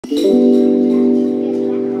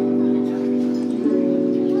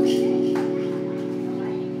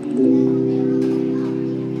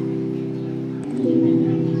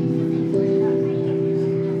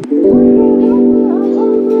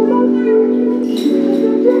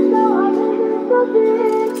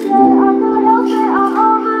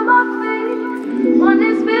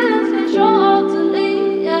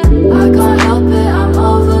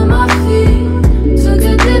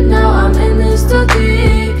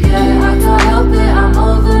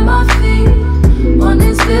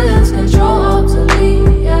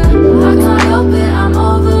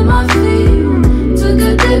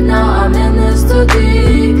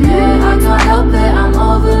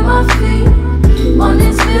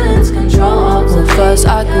First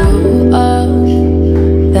I grew up,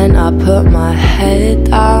 then I put my head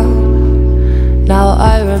down. Now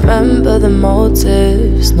I remember the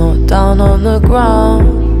motives, not down on the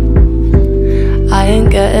ground. I ain't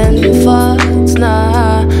getting fucked,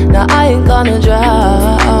 nah, nah, I ain't gonna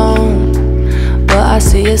drown. But I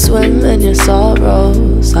see you swim in your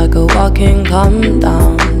sorrows, like a walking come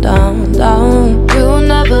down, down, down. You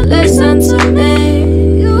never listen to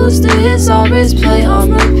me, used to hear sorries play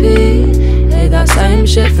on repeat. That same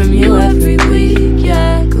shit from you every week,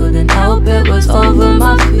 yeah. Couldn't help it, was over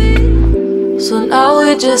my feet. So now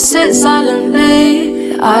we just sit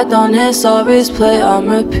silently. I don't hear sorries play on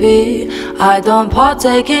repeat. I don't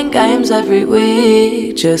partake in games every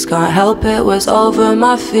week. Just can't help it, was over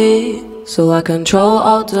my feet. So I control,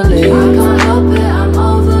 alt, delete. I can't help it, I'm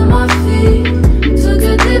over my feet. Took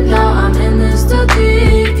a dip, now I'm in this too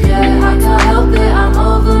deep, yeah. I can't help it, I'm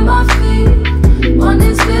over my feet. Want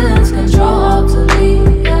these feelings, control, alt,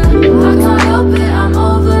 delete, yeah. I can't help it, I'm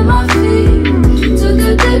over my feet. Took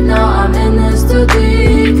a dip, now I'm in this too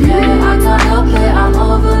deep, yeah. I can't help it, I'm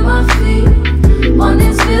over my feet. Want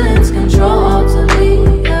these feelings, control, alt,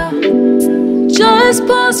 delete, yeah. Just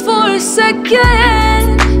pause for a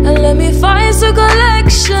second and let me find the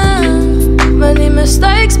collection. Many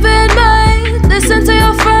mistakes been made. Listen to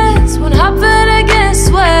your friends, won't happen again,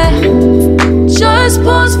 swear. Just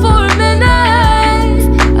pause for a minute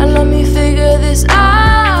and let me figure this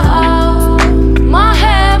out. My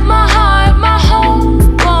head, my heart, my whole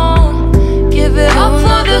won't give it up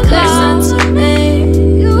for the cloud. Listen to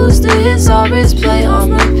me, used to hear sorries play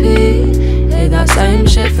on repeat. Hear that same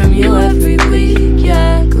shit from you every week,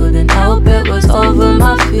 yeah. Couldn't help it, was over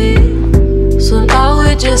my feet. So now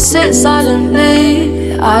we just sit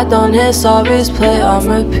silently. I don't hear sorries play on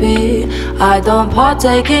repeat. I don't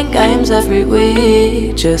partake in games every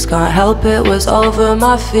week. Just can't help it, was over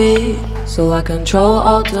my feet. So I control,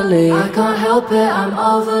 alt, delete. I can't help it, I'm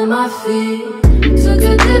over my feet. Took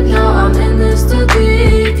a dip, now I'm in this too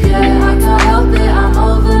deep, yeah. I can't help it, I'm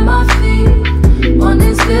over my feet. Want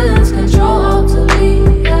these feelings, control, alt, delete.